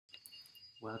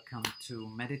Welcome to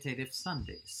Meditative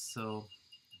Sundays. So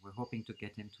we're hoping to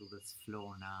get into this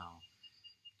flow now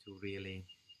to really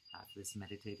have this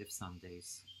Meditative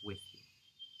Sundays with you.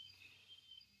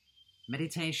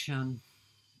 Meditation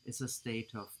is a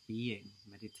state of being.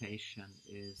 Meditation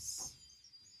is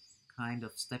kind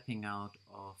of stepping out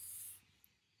of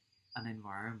an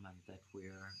environment that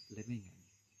we're living in.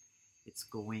 It's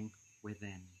going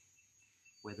within,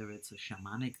 whether it's a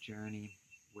shamanic journey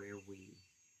where we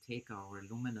take our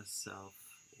luminous self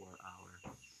or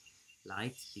our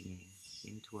light being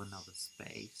into another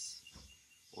space,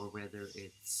 or whether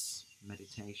it's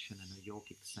meditation in a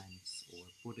yogic sense or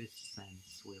Buddhist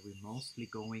sense where we're mostly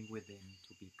going within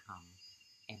to become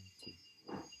empty.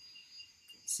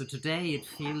 So today it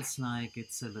feels like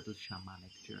it's a little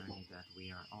shamanic journey that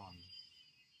we are on.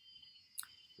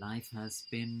 Life has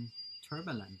been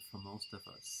turbulent for most of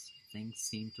us. Things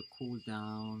seem to cool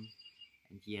down,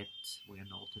 and yet we are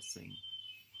noticing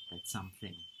that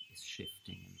something is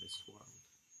shifting in this world.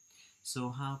 So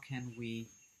how can we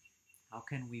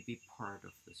be part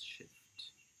of this shift?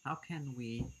 How can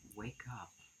we wake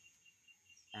up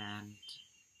and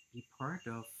be part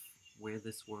of where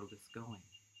this world is going?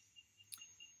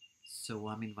 So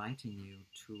I'm inviting you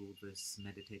to this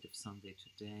Meditative Sunday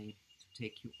today to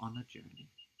take you on a journey.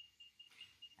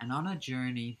 And on a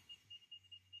journey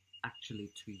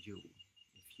actually to you,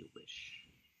 if you wish.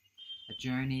 A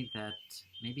journey that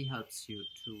maybe helps you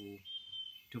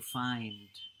to find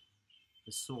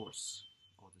the source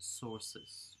or the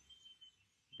sources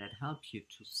that help you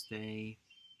to stay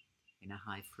in a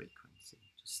high frequency,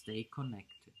 to stay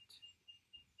connected,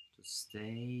 to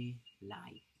stay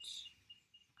light,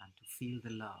 and to feel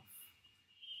the love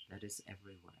that is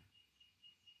everywhere.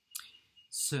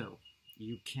 So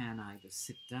you can either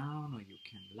sit down or you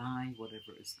can lie,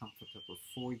 whatever is comfortable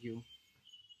for you.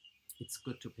 It's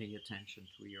good to pay attention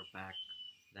to your back.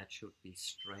 That should be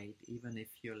straight. Even if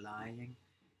you're lying,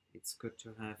 it's good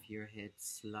to have your head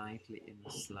slightly in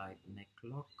a slight neck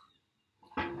lock.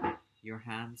 Your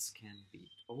hands can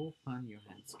be open, your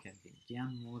hands can be in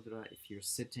Dhyan Mudra. If you're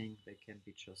sitting, they can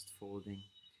be just folding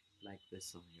like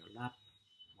this on your lap,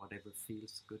 whatever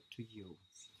feels good to you.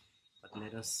 But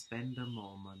let us spend a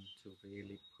moment to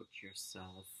really put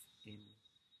yourself in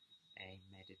a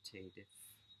meditative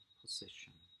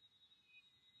position.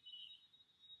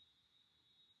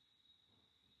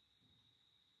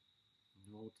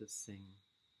 Noticing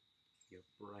your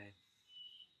breath.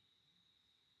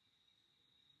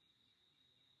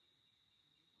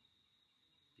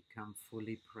 Become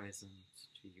fully present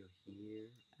to your here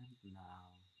and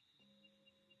now.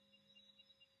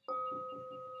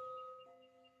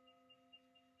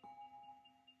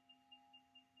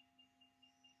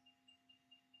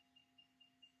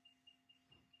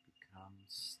 Become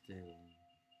still.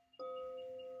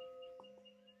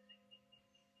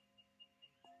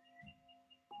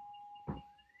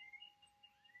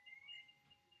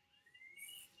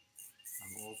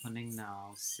 I'm opening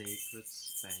now sacred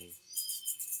space.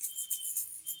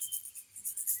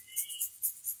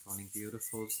 Calling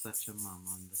beautiful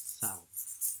Sachamama in the south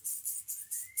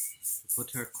to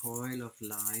put her coil of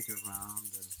light around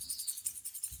us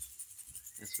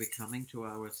as we're coming to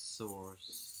our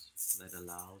source that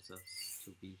allows us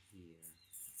to be here,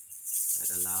 that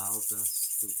allows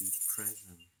us to be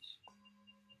present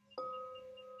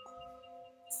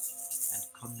and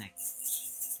connect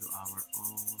to our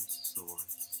own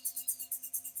source.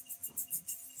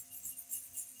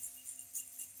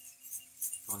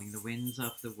 Calling the winds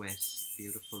of the west,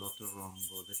 beautiful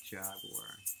Otorongo, the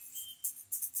jaguar,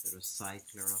 the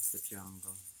recycler of the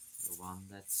jungle, the one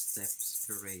that steps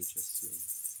courageously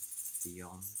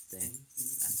beyond death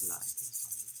and life.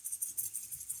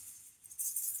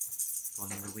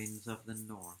 Calling the winds of the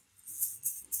north,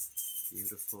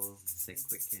 beautiful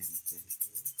Sequicente,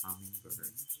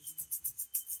 hummingbird.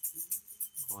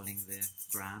 Calling the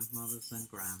grandmothers and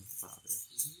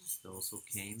grandfathers, those who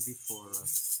came before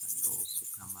us and those who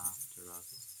come after us,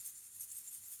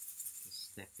 to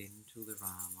step into the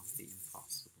realm of the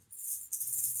impossible.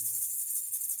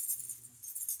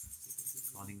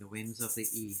 Calling the winds of the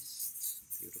east,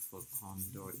 beautiful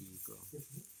condor eagle,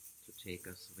 to take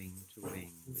us wing to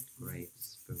wing with great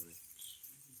spirit.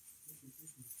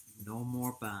 No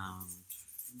more bound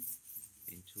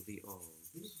into the old.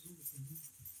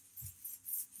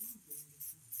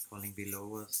 Calling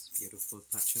below us, beautiful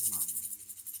Pachamama,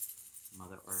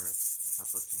 Mother Earth,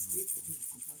 Papatunuku,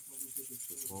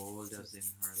 to hold us in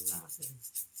her lap,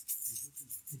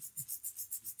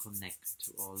 connect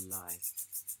to all life,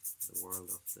 the world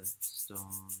of the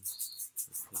stones,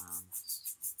 the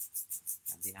plants,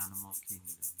 and the animal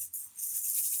kingdom.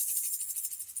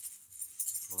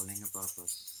 Falling above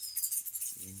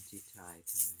us, Inti Tai Tai,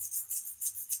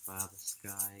 Father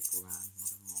Sky,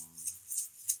 Grandmother Moon,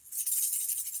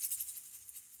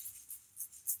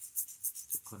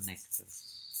 to connect us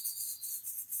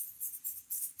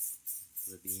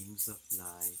to the beings of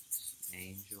light,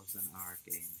 angels and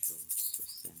archangels,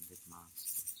 ascended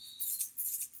masters,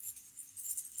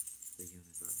 the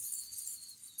universe.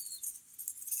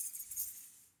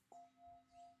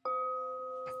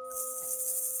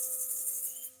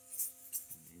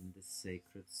 And in this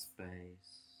sacred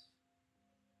space,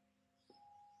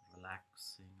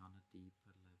 relaxing on a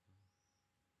deeper level,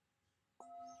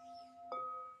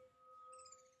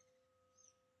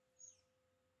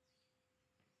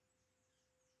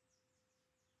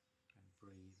 and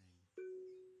breathing,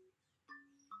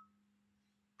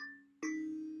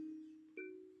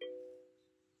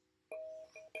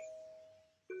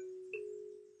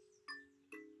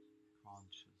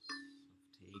 conscious of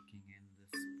taking in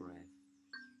this breath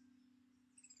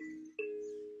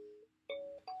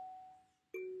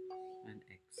and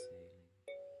exhaling.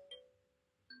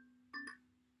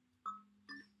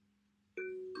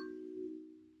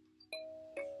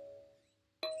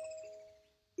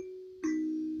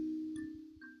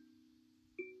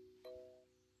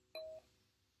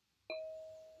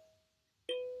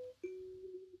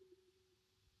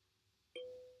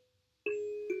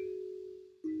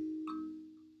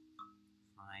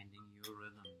 Finding your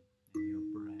rhythm in your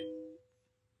breath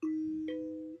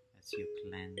as you're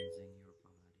cleansing your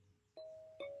body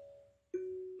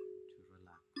to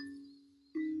relax.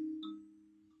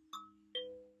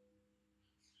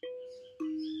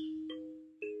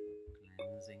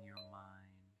 Cleansing your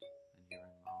mind and your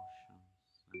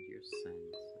emotions and your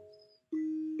senses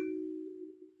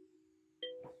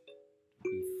to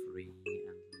be free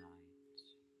and light.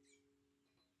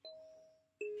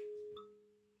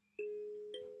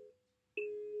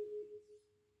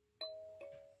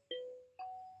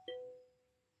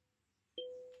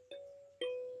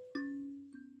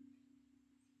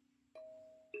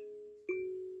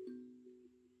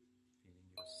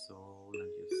 Feeling your soul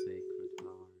and your sacred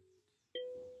heart,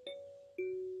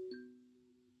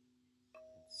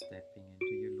 and stepping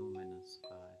into your luminous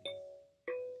body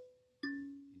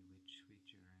in which we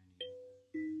journey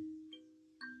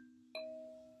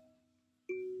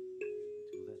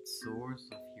to that source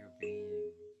of your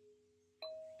being.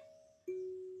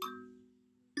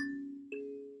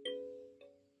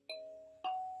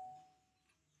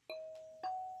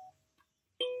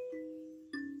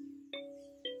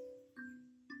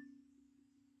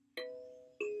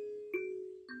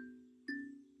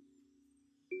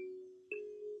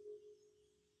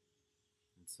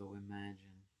 And so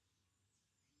imagine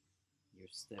you're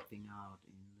stepping out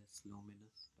in this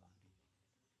luminous body.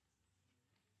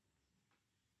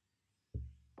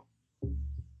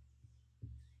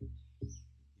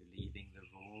 You're leaving the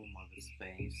room or the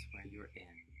space where you're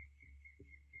in.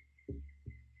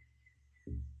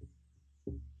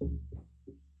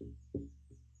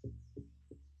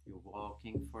 You're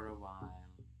walking for a while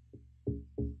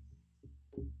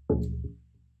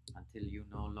until you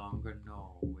no longer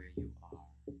know where you are.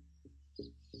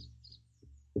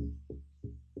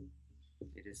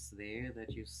 It is there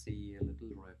that you see a little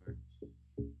river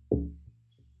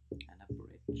and a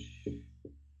bridge.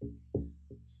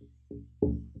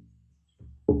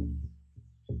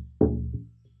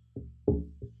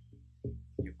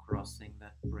 You're crossing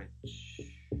that bridge,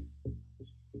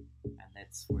 and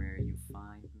that's where you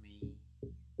find me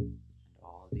and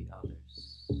all the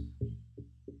others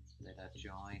that are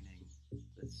joining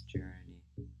this journey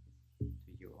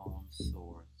to your own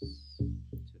source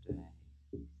today,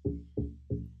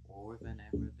 or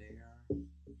whenever they are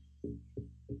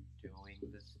doing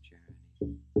this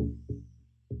journey.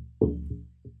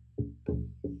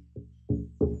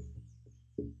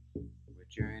 We're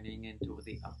journeying into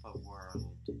the upper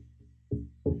world to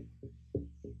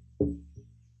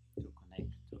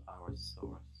connect to our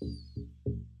source.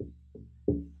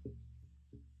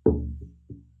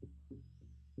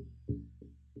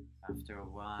 After a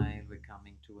while, we're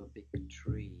coming to a big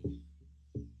tree,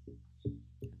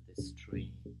 and this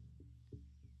tree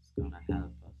is gonna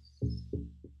help us to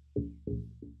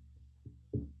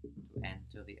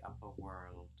enter the upper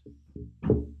world,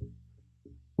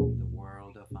 the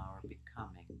world of our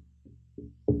becoming,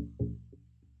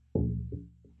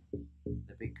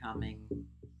 the becoming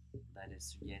that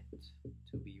is yet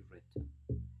to be written.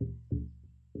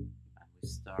 And we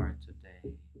start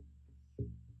today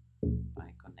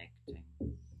by connecting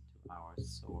to our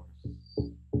source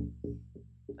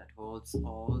that holds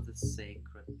all the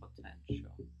sacred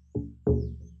potential,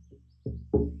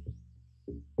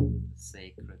 the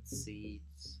sacred sacred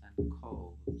seeds and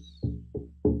codes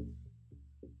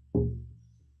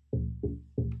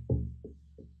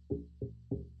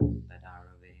that are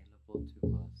available to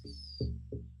us.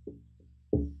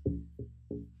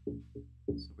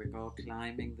 So we go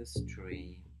climbing this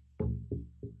tree.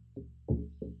 And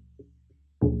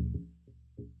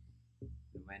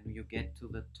when you get to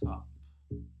the top,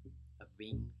 a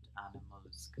winged animal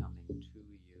is coming to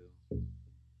you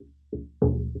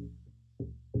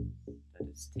that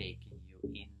is taking you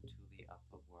into the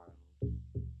upper world.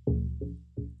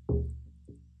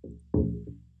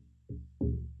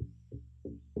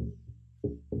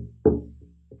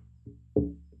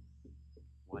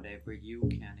 Whatever you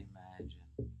can imagine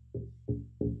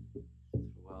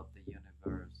throughout the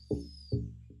universe,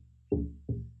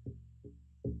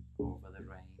 over the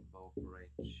rainbow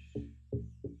bridge,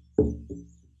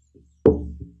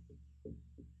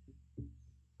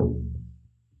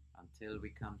 until we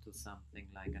come to something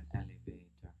like an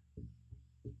elevator.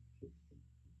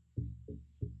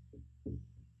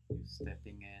 You're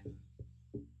stepping in.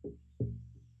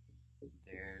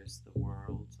 There's the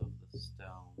world of the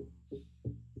stones.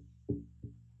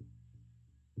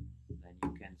 Then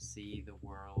you can see the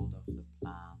world of the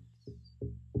plants.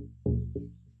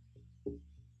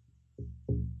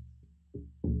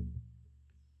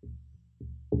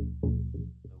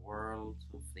 The world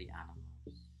of the animals.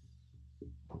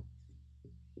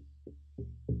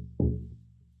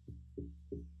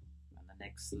 And the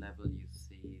next level you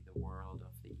see the world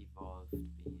of the evolved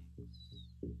beings,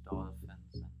 the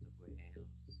dolphins and the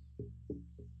whales,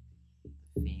 the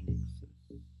phoenixes,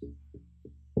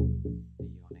 the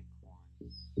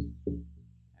unicorns,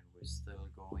 and we're still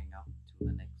going up to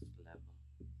the next level.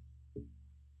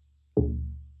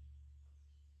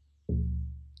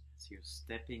 As you're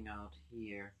stepping out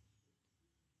here,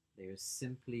 there's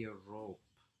simply a rope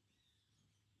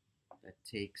that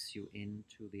takes you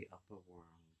into the upper world.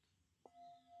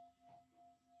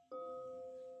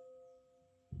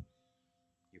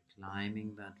 You're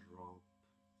climbing that rope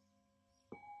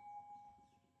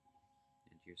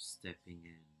and you're stepping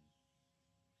in.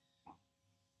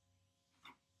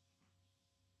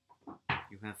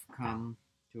 You have come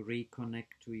to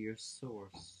reconnect to your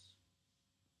source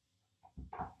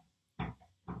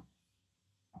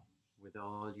with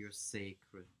all your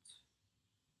sacred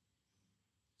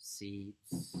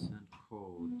seeds and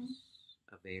codes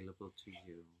available to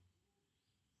you.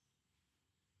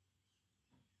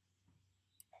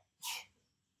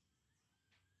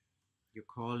 You're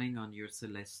calling on your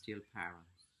celestial parents.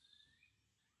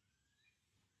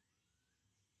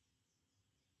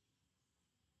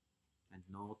 And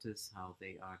notice how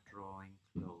they are drawing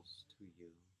close to you.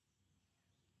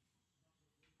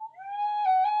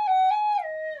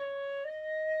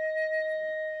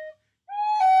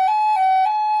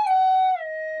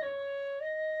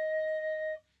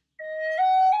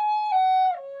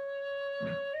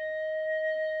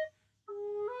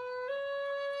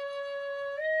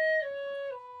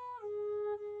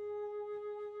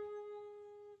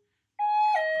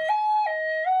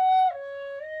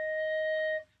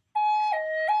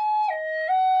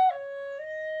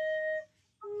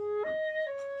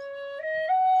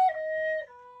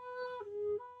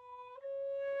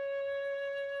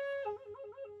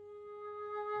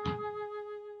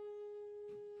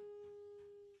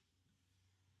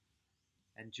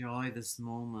 Enjoy this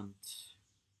moment,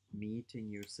 meeting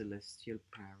your celestial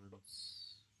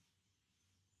parents.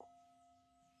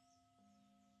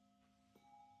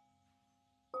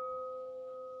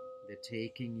 They're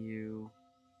taking you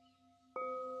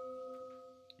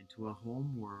into a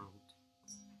home world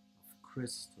of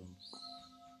crystals.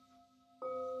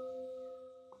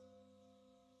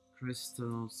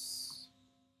 Crystals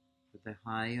with the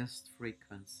highest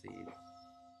frequencies.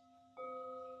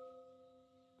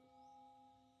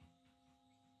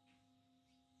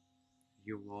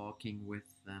 You're walking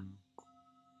with them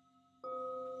to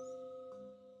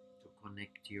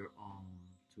connect to your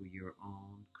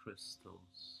own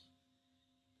crystals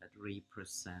that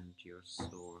represent your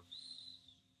source.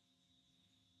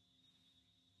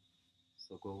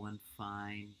 So go and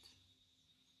find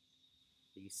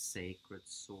these sacred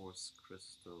source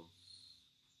crystals,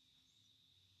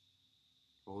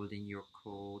 holding your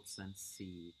codes and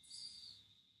seeds.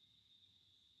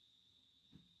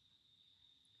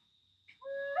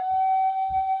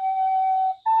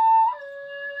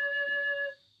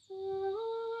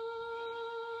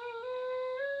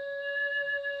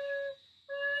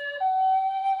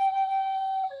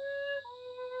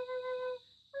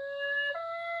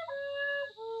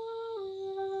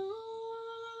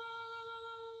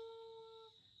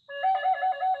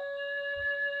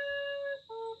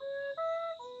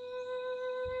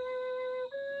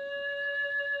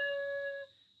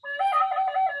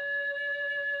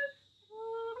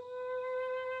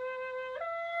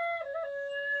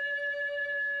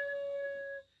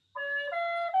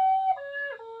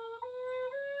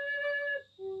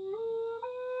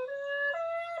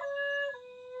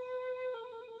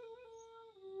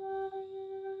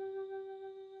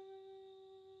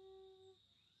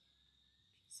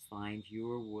 find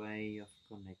your way of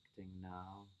connecting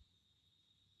now.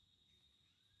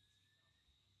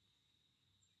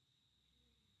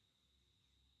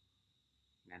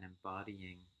 And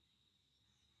embodying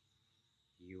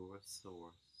your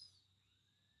source.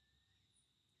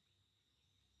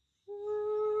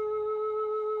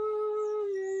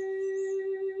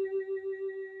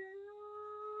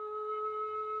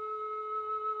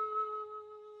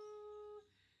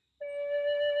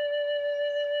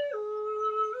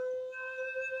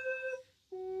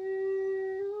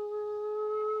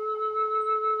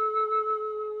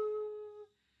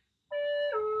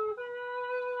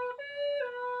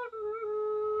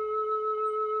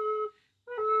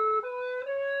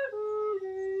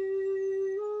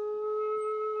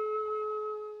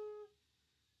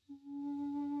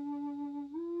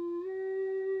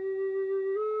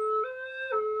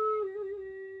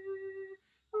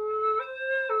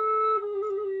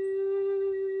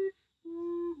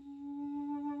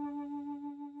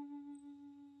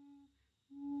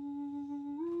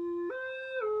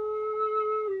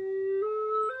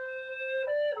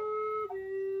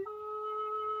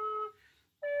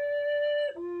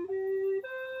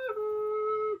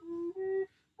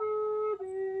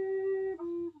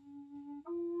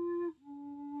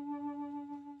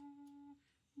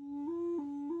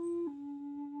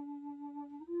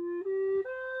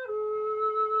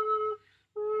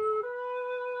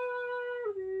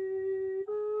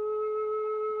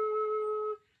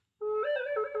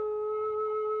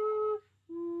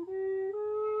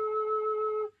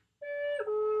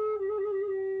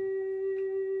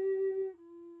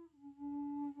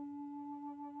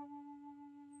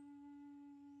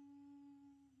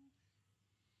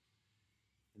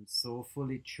 And so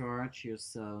fully charge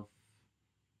yourself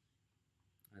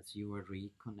as you are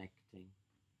reconnecting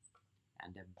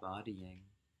and embodying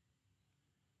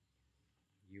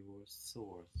your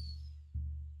source,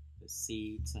 the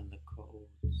seeds and the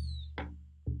codes.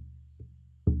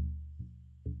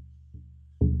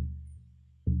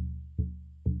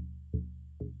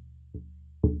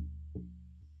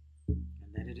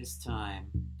 And then it is time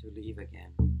to leave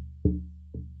again.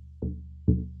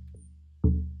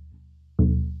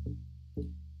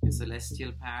 Your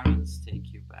celestial parents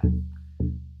take you back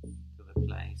to the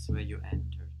place where you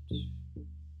entered.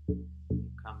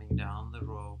 Coming down the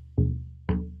rope,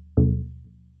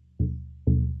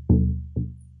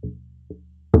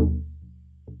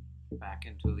 back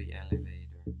into the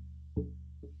elevator,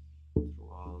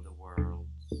 through all the worlds.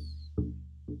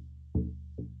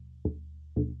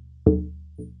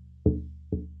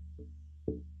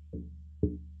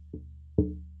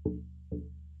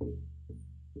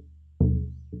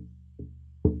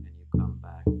 And you come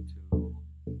back to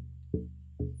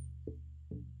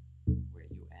where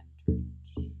you entered.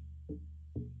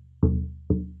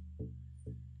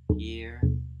 Here,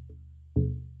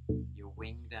 your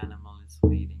winged animal is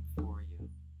waiting for you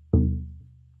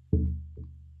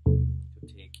to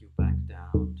take you back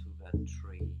down to that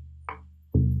tree.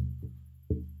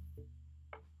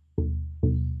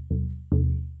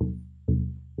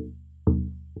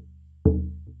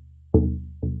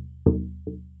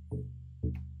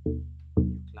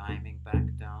 You're climbing back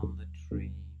down the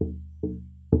tree, and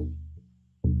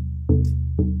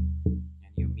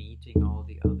you're meeting all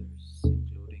the others,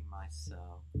 including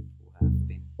myself, who have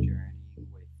been journeying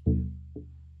with you.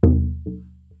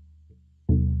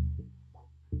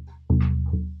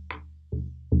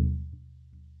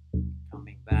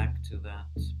 Coming back to that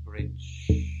bridge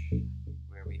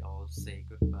where we all say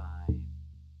goodbye,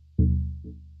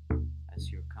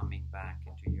 as you're coming back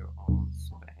into your own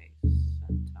space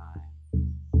and time.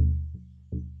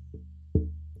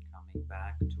 Coming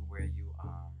back to where you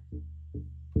are,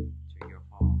 to your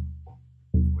home,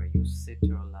 where you sit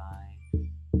or lie.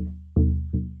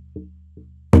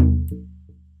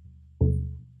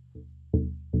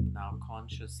 Now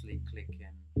consciously click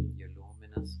in your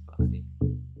luminous body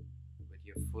with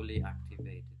your fully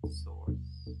activated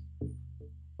source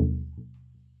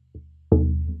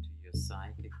into your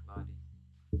psychic body,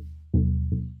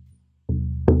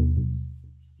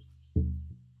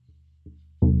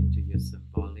 into your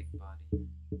symbolic body,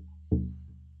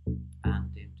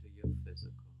 and into your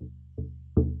physical.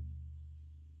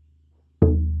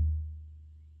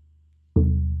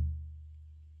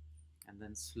 And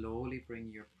then slowly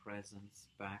bring your presence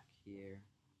back here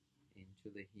into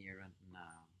the here and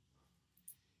now.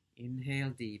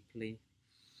 Inhale deeply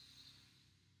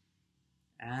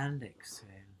and exhale.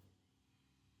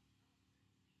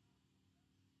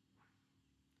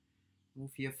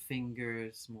 Move your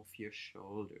fingers, move your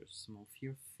shoulders, move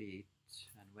your feet,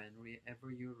 and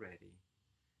whenever you're ready,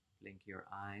 blink your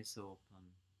eyes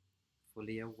open,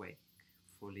 fully awake,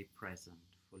 fully present,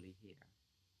 fully here.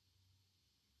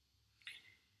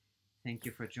 Thank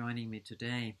you for joining me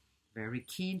today. Very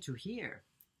keen to hear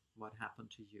what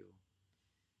happened to you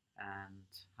and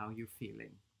how you're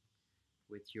feeling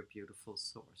with your beautiful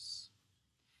source.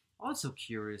 Also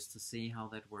curious to see how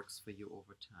that works for you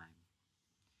over time.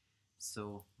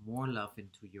 So more love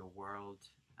into your world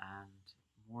and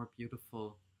more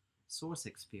beautiful source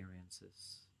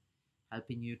experiences,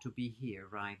 helping you to be here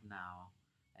right now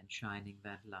and shining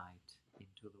that light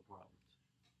into the world.